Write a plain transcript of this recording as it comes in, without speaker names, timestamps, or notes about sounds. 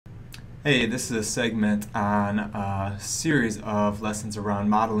Hey, this is a segment on a series of lessons around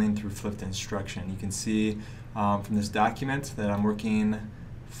modeling through flipped instruction. You can see from this document that I'm working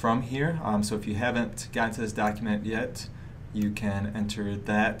from here. So if you haven't gotten to this document yet, you can enter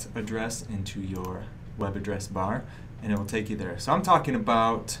that address into your web address bar and it will take you there. So I'm talking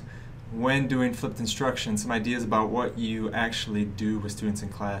about when doing flipped instruction, some ideas about what you actually do with students in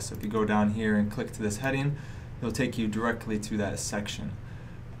class. So if you go down here and click to this heading, it'll take you directly to that section.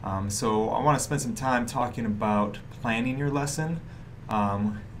 So I want to spend some time talking about planning your lesson.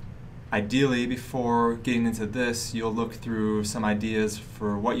 Ideally, before getting into this, you'll look through some ideas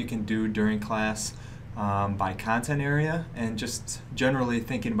for what you can do during class by content area, and just generally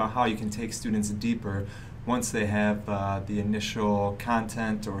thinking about how you can take students deeper once they have the initial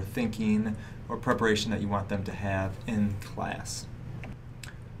content or thinking or preparation that you want them to have in class.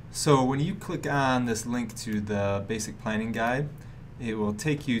 So when you click on this link to the basic planning guide, it will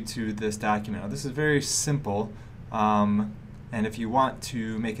take you to this document. Now, this is very simple, and if you want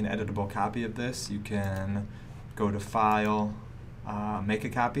to make an editable copy of this, you can go to File, Make a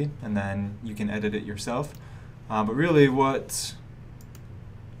Copy, and then you can edit it yourself. But really what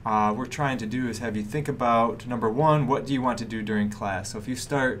we're trying to do is have you think about, number one, what do you want to do during class? So if you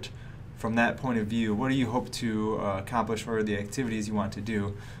start from that point of view, what do you hope to accomplish? What are the activities you want to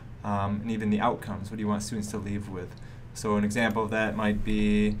do? And even the outcomes, what do you want students to leave with? So an example of that might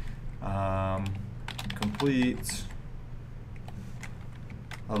be complete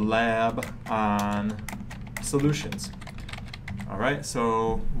a lab on solutions. Alright,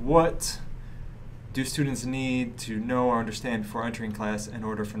 so what do students need to know or understand before entering class in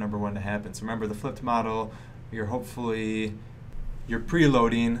order for number one to happen? So remember, the flipped model, you're preloading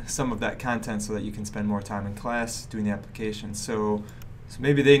some of that content so that you can spend more time in class doing the application. So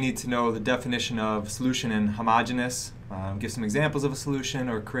maybe they need to know the definition of solution and homogeneous, give some examples of a solution,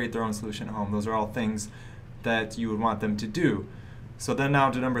 or create their own solution at home. Those are all things that you would want them to do. So then now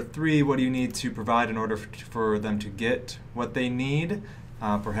to number three, what do you need to provide in order for them to get what they need?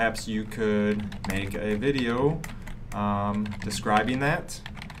 Perhaps you could make a video describing that,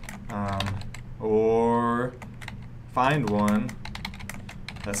 or find one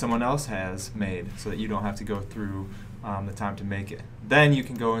that someone else has made so that you don't have to go through the time to make it. Then you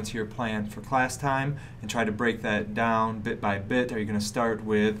can go into your plan for class time and try to break that down bit by bit. Are you going to start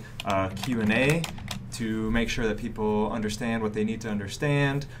with Q&A to make sure that people understand what they need to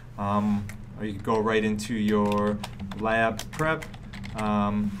understand? Or you could go right into your lab prep.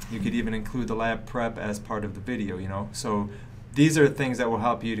 You could even include the lab prep as part of the video, you know. So these are things that will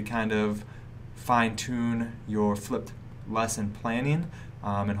help you to kind of fine-tune your flipped lesson planning,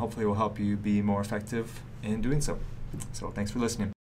 and hopefully will help you be more effective in doing so. So thanks for listening.